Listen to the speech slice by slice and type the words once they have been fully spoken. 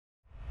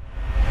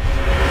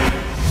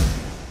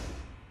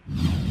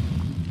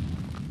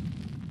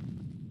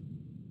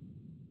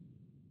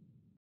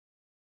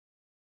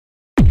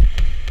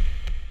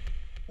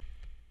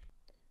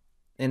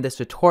In this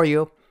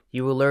tutorial,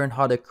 you will learn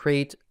how to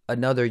create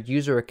another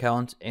user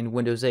account in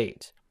Windows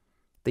 8.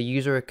 The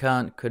user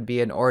account could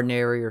be an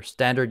ordinary or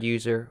standard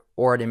user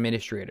or an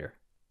administrator.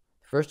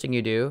 The first thing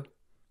you do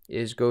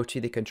is go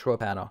to the control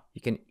panel. You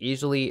can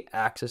easily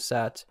access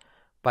that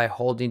by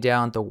holding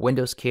down the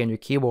Windows key on your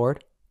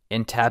keyboard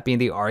and tapping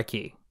the R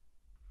key.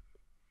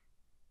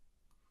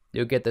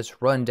 You'll get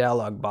this Run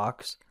dialog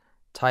box.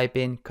 Type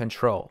in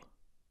Control.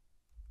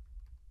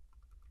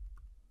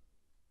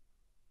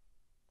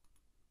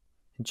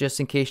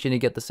 Just in case you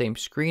didn't get the same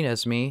screen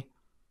as me,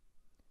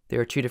 there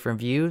are two different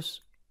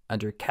views.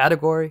 Under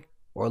Category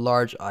or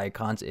Large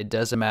Icons, it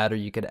doesn't matter.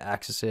 You can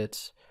access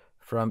it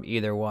from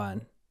either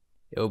one.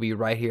 It will be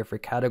right here for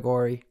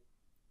Category,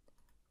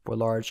 for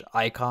Large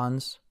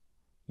Icons,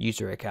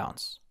 User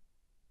Accounts.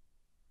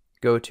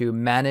 Go to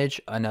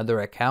Manage Another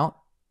Account.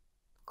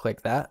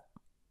 Click that.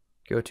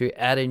 Go to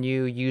Add a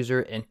New User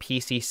and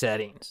PC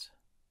Settings.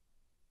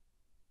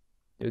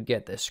 You'll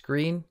get this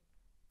screen.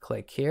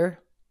 Click here.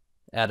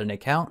 Add an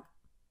account.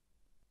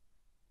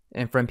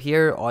 And from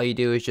here, all you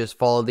do is just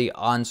follow the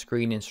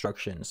on-screen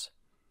instructions.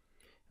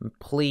 And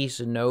please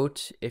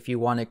note, if you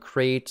want to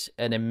create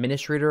an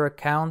administrator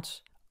account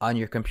on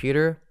your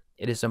computer,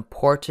 it is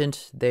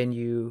important that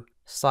you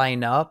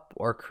sign up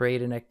or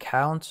create an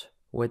account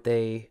with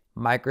a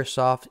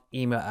Microsoft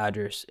email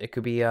address. It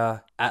could be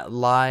at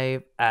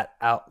Live, at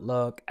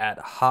Outlook, at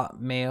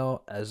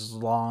Hotmail, as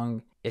long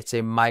as it's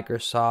a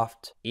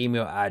Microsoft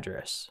email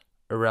address,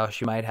 or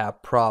else you might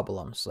have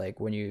problems like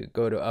when you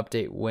go to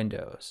update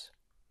Windows.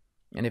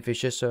 And if it's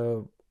just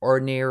a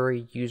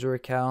ordinary user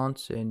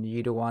account and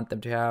you don't want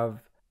them to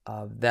have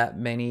that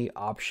many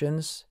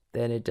options,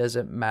 then it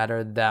doesn't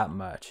matter that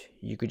much.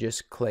 You could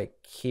just click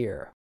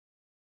here.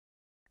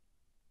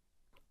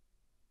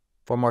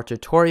 For more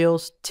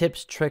tutorials,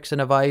 tips, tricks,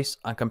 and advice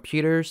on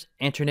computers,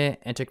 internet,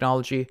 and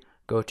technology,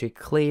 go to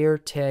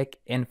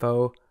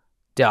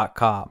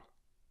ClearTechInfo.com.